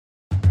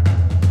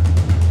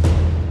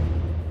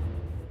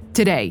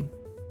Today.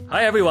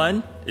 Hi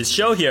everyone, it's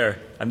Shou here.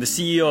 I'm the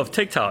CEO of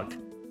TikTok.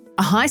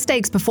 A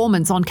high-stakes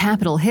performance on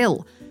Capitol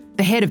Hill.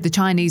 The head of the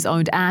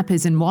Chinese-owned app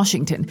is in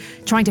Washington,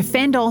 trying to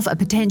fend off a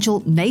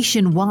potential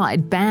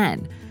nationwide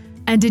ban.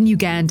 And in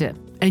Uganda,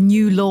 a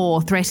new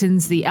law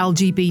threatens the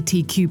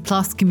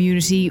LGBTQ+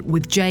 community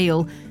with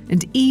jail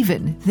and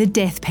even the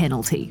death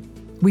penalty.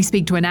 We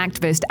speak to an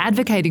activist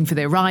advocating for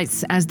their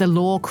rights as the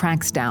law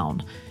cracks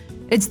down.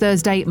 It's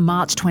Thursday,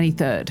 March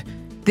 23rd.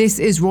 This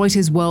is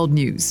Reuters World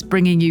News,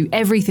 bringing you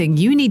everything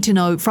you need to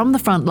know from the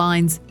front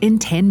lines in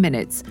 10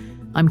 minutes.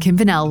 I'm Kim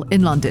Vanell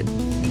in London.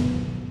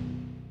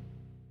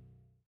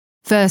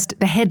 First,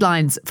 the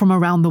headlines from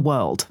around the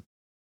world.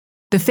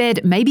 The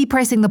Fed may be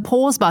pressing the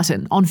pause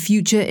button on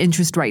future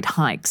interest rate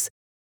hikes.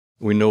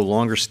 We no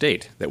longer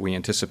state that we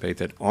anticipate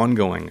that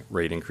ongoing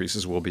rate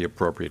increases will be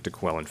appropriate to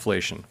quell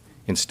inflation.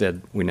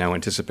 Instead, we now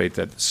anticipate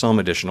that some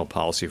additional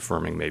policy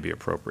firming may be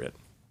appropriate.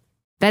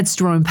 That's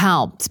Jerome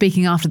Powell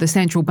speaking after the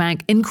central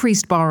bank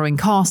increased borrowing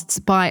costs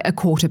by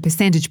 0.25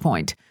 percentage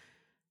point.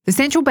 The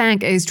central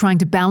bank is trying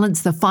to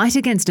balance the fight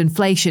against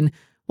inflation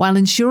while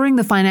ensuring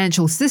the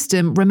financial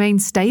system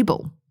remains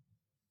stable.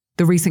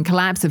 The recent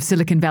collapse of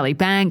Silicon Valley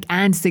Bank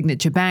and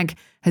Signature Bank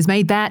has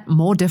made that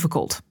more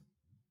difficult.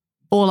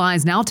 All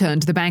eyes now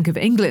turn to the Bank of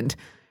England.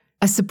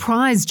 A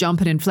surprise jump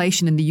in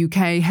inflation in the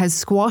UK has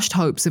squashed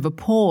hopes of a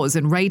pause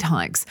in rate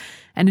hikes,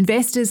 and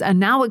investors are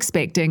now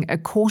expecting a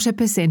 0.25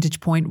 percentage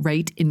point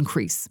rate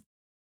increase.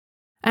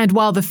 And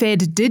while the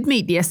Fed did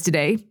meet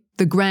yesterday,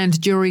 the grand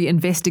jury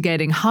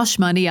investigating hush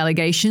money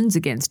allegations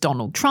against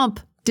Donald Trump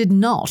did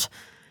not,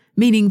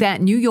 meaning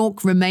that New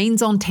York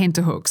remains on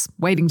tenterhooks,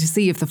 waiting to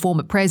see if the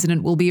former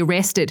president will be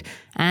arrested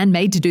and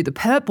made to do the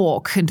perp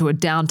walk into a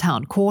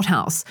downtown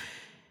courthouse.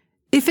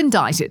 If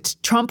indicted,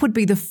 Trump would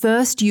be the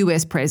first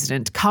US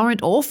president,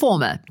 current or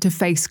former, to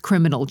face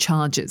criminal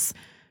charges.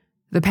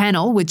 The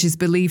panel, which is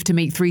believed to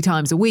meet 3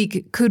 times a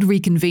week, could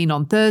reconvene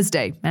on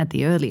Thursday at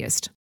the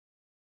earliest.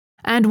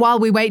 And while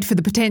we wait for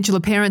the potential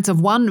appearance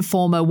of one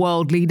former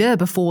world leader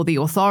before the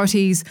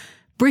authorities,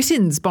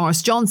 Britain's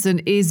Boris Johnson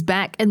is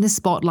back in the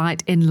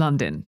spotlight in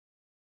London.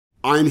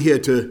 I'm here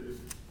to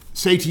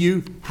say to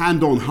you,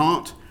 hand on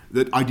heart,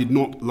 that I did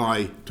not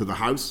lie to the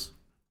House.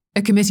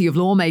 A committee of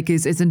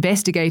lawmakers is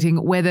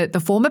investigating whether the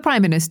former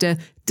Prime Minister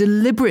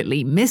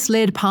deliberately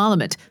misled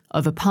Parliament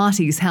over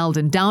parties held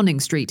in Downing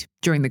Street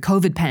during the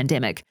COVID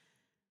pandemic.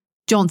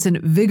 Johnson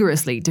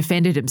vigorously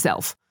defended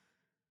himself.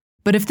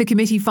 But if the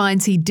committee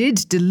finds he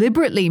did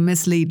deliberately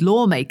mislead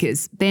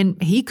lawmakers, then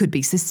he could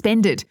be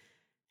suspended.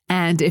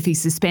 And if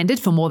he's suspended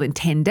for more than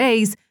 10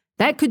 days,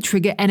 that could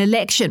trigger an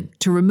election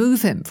to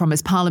remove him from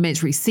his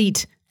parliamentary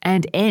seat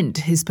and end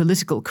his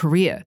political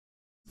career.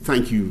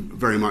 Thank you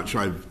very much.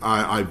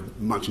 I've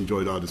much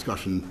enjoyed our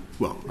discussion.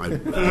 Well, I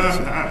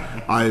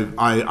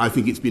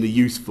think it's been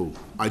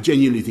I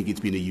genuinely think it's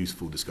been a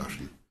useful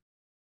discussion.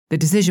 The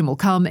decision will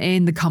come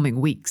in the coming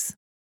weeks.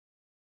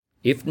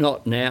 If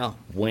not now,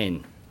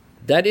 when?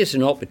 That is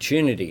an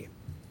opportunity.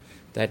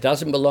 That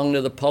doesn't belong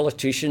to the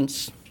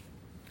politicians.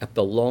 It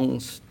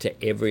belongs to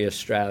every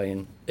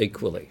Australian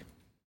equally.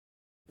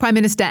 Prime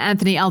Minister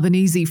Anthony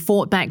Albanese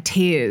fought back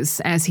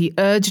tears as he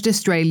urged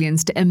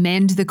Australians to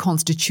amend the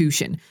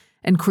Constitution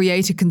and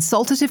create a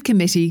consultative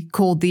committee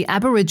called the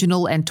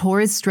Aboriginal and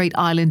Torres Strait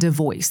Islander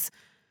Voice.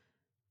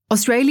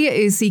 Australia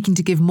is seeking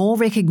to give more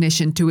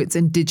recognition to its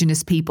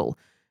Indigenous people,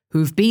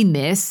 who've been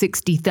there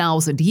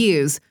 60,000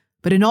 years,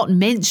 but are not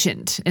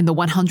mentioned in the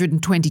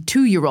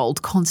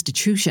 122-year-old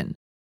Constitution.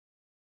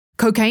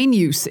 Cocaine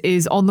use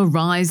is on the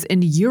rise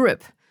in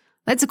Europe.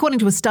 That's according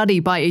to a study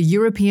by a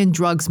European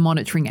drugs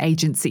monitoring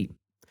agency.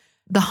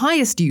 The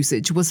highest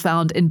usage was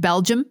found in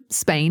Belgium,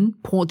 Spain,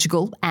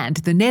 Portugal, and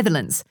the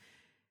Netherlands.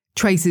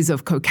 Traces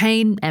of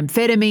cocaine,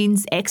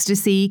 amphetamines,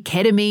 ecstasy,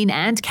 ketamine,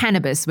 and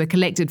cannabis were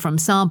collected from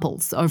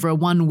samples over a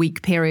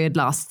 1-week period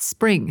last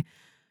spring.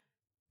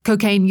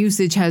 Cocaine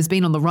usage has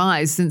been on the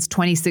rise since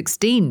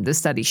 2016, the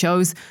study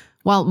shows,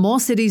 while more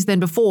cities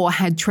than before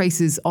had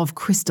traces of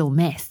crystal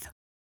meth.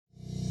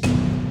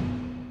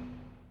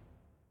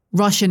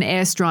 Russian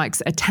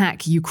airstrikes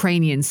attack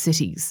Ukrainian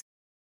cities.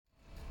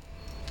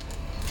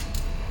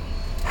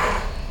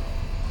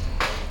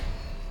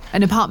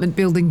 An apartment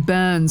building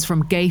burns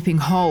from gaping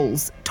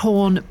holes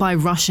torn by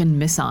Russian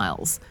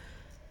missiles.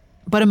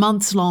 But a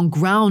months-long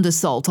ground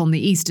assault on the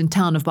eastern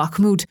town of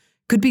Bakhmut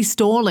could be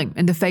stalling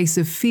in the face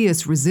of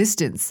fierce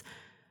resistance.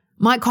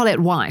 Mike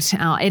Collett-White,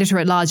 our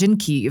editor-at-large in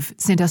Kyiv,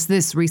 sent us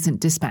this recent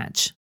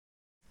dispatch.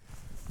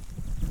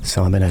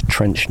 So I'm in a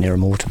trench near a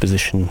mortar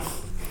position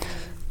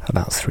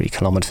about 3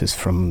 kilometres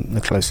from the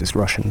closest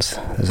Russians.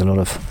 There's a lot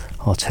of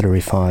artillery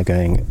fire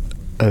going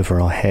over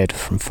our head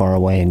from far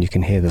away, and you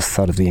can hear the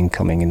thud of the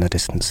incoming in the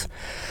distance,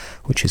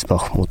 which is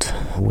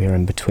Bakhmut. We're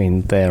in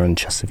between there and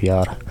Chasiv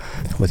Yar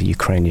with a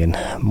Ukrainian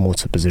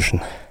mortar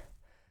position.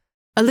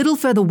 A little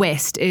further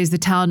west is the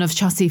town of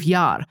Chasiv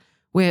Yar,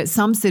 where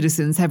some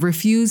citizens have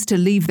refused to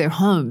leave their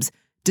homes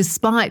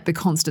despite the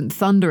constant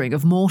thundering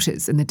of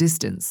mortars in the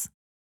distance.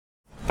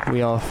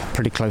 We are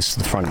pretty close to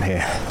the front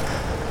here.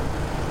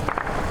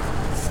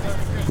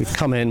 We've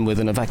come in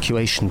with an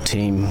evacuation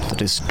team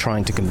that is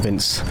trying to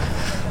convince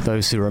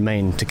those who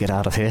remain to get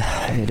out of here.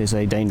 It is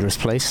a dangerous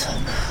place.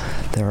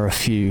 There are a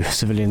few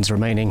civilians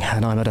remaining,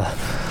 and I'm at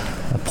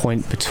a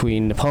point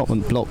between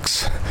apartment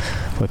blocks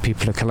where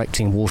people are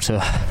collecting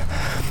water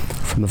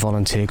from a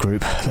volunteer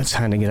group that's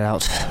handing it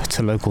out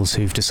to locals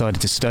who've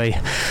decided to stay.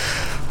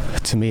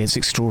 To me, it's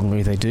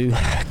extraordinary they do,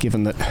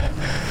 given that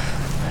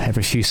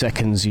every few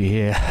seconds you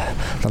hear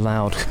the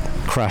loud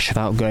crash of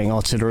outgoing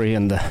artillery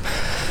and the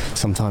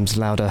sometimes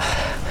louder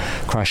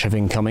crash of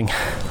incoming.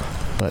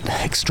 But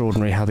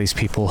extraordinary how these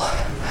people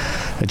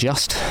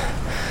adjust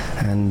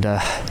and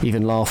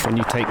even laugh when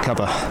you take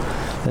cover.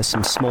 There's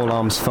some small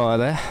arms fire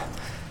there.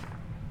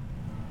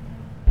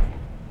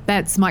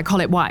 That's Mike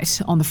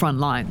Collett-White on the front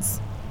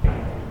lines.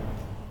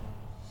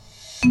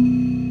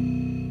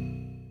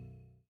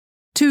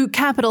 To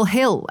Capitol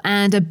Hill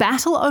and a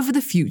battle over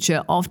the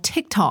future of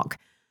TikTok.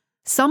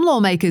 Some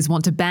lawmakers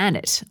want to ban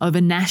it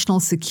over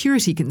national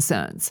security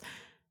concerns.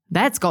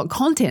 That's got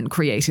content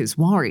creators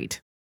worried.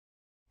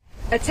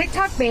 A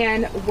TikTok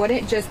ban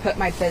wouldn't just put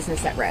my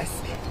business at risk.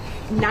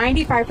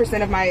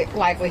 95% of my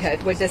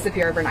livelihood would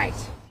disappear overnight.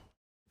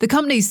 The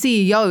company's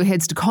CEO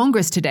heads to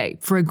Congress today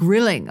for a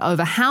grilling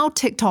over how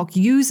TikTok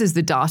uses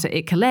the data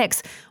it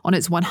collects on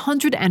its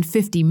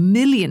 150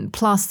 million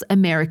plus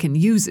American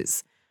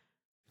users.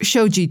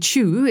 Shou-Zi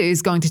Chew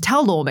is going to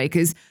tell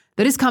lawmakers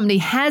that his company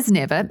has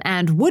never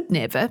and would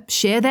never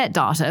share that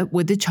data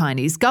with the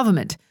Chinese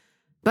government.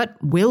 But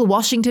will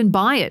Washington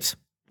buy it?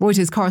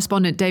 Reuters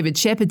correspondent David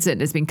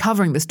Shepardson has been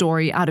covering the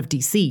story out of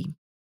DC.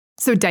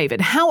 So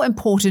David, how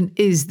important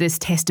is this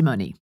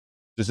testimony?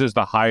 This is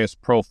the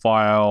highest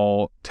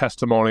profile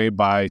testimony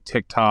by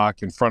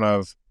TikTok in front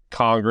of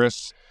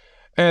Congress.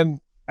 And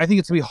I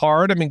think it's going to be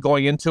hard. I mean,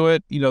 going into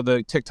it,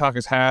 the TikTok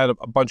has had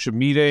a bunch of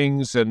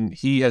meetings and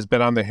he has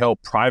been on the Hill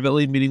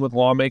privately meeting with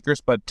lawmakers,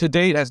 but to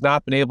date has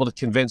not been able to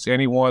convince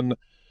anyone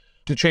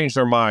to change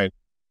their mind.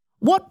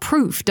 What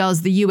proof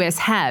does the US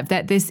have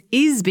that this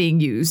is being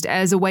used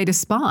as a way to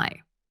spy?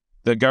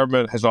 The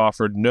government has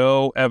offered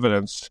no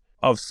evidence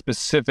of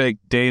specific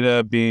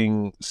data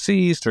being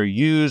seized or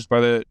used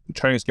by the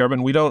Chinese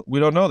government. We don't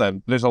know that.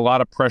 There's a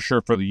lot of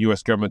pressure for the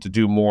US government to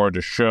do more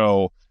to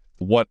show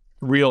what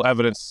real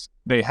evidence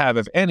they have,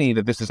 if any,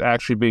 that this is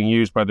actually being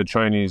used by the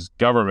Chinese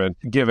government,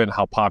 given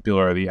how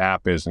popular the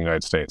app is in the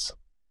United States.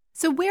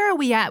 So where are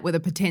we at with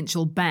a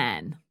potential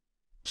ban?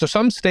 So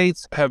some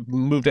states have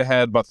moved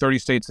ahead, about 30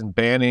 states, in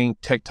banning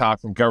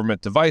TikTok from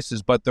government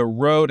devices, but the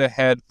road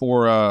ahead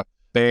for a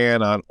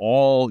ban on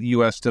all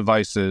U.S.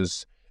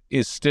 devices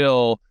is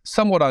still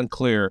somewhat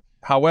unclear.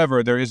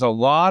 However, there is a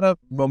lot of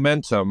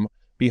momentum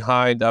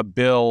behind a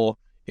bill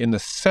in the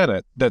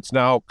Senate that's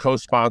now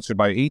co-sponsored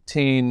by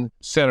 18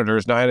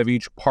 senators, 9 of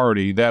each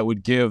party, that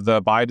would give the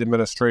Biden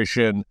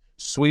administration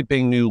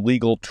sweeping new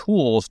legal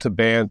tools to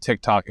ban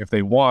TikTok if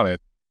they want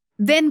it.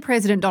 Then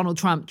President Donald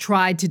Trump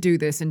tried to do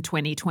this in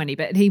 2020,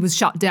 but he was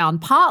shut down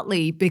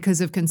partly because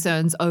of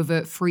concerns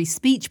over free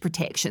speech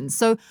protections.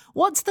 So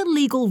what's the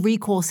legal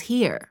recourse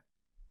here?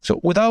 So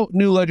without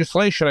new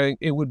legislation,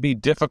 it would be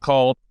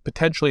difficult,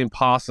 potentially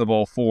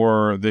impossible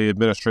for the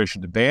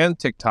administration to ban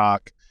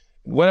TikTok.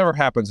 Whatever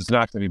happens, it's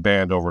not going to be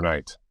banned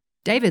overnight.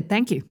 David,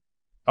 thank you.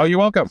 Oh, you're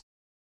welcome.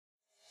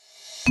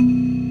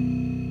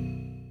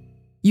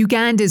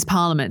 Uganda's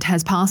parliament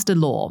has passed a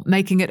law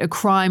making it a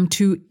crime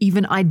to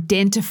even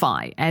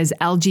identify as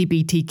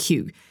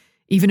LGBTQ,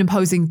 even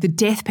imposing the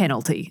death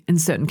penalty in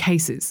certain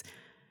cases.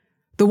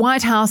 The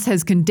White House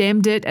has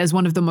condemned it as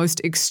one of the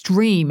most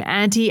extreme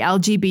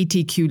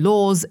anti-LGBTQ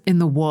laws in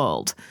the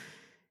world.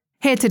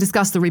 Here to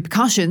discuss the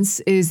repercussions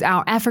is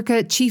our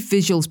Africa chief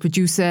visuals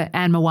producer,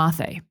 Anne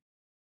Mawathe.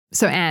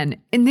 So Anne,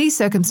 in these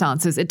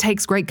circumstances, it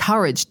takes great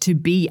courage to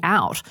be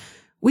out.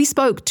 We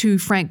spoke to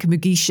Frank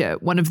Mugisha,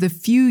 one of the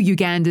few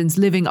Ugandans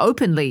living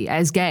openly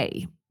as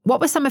gay. What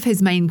were some of his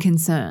main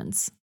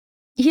concerns?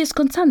 He is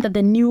concerned that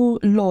the new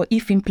law,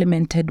 if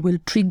implemented, will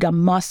trigger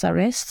mass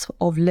arrests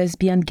of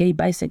lesbian, gay,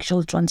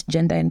 bisexual,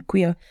 transgender and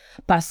queer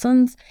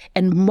persons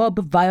and mob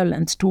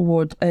violence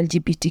toward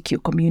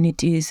LGBTQ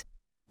communities.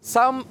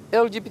 Some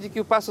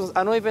LGBTQ persons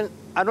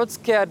are not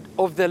scared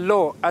of the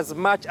law as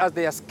much as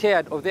they are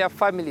scared of their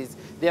families,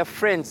 their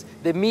friends,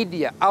 the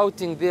media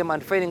outing them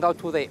and finding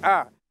out who they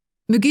are.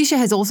 Mugisha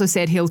has also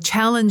said he'll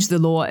challenge the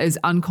law as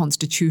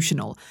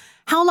unconstitutional.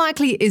 How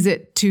likely is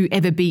it to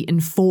ever be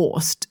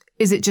enforced?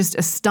 Is it just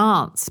a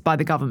stance by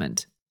the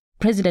government?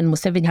 President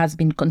Museveni has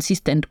been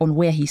consistent on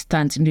where he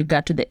stands in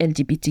regard to the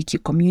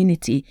LGBTQ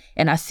community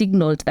and has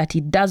signaled that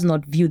he does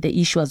not view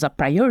the issue as a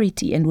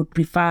priority and would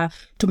prefer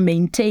to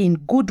maintain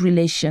good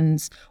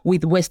relations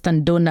with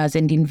Western donors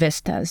and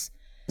investors.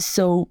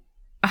 So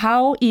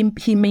how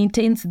he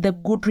maintains the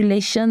good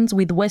relations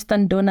with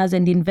Western donors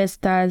and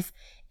investors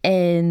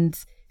and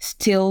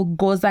still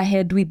goes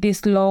ahead with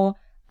this law,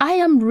 I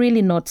am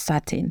really not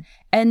certain.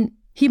 And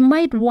he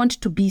might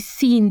want to be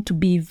seen to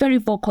be very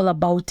vocal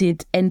about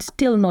it and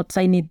still not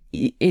sign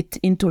it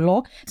into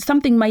law.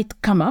 Something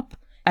might come up,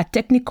 a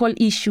technical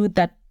issue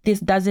that this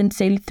doesn't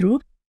sail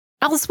through.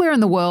 Elsewhere in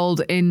the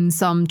world, in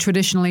some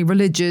traditionally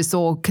religious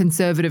or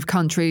conservative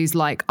countries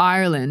like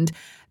Ireland,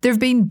 there have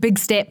been big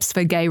steps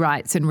for gay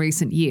rights in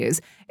recent years.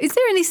 Is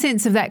there any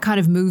sense of that kind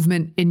of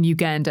movement in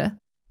Uganda?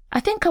 I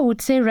think I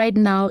would say right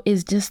now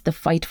is just the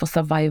fight for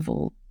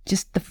survival,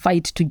 just the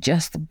fight to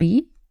just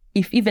be.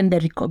 If even the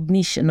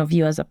recognition of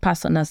you as a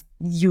person, as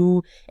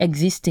you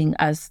existing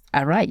as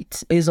a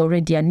right, is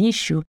already an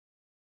issue.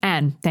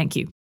 Anne, thank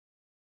you.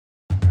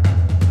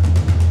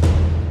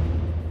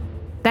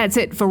 That's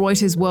it for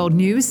Reuters World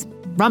News.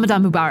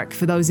 Ramadan Mubarak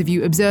for those of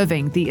you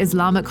observing the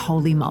Islamic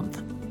holy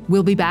month.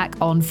 We'll be back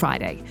on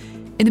Friday.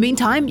 In the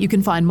meantime, you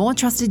can find more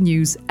trusted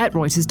news at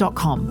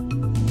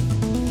Reuters.com.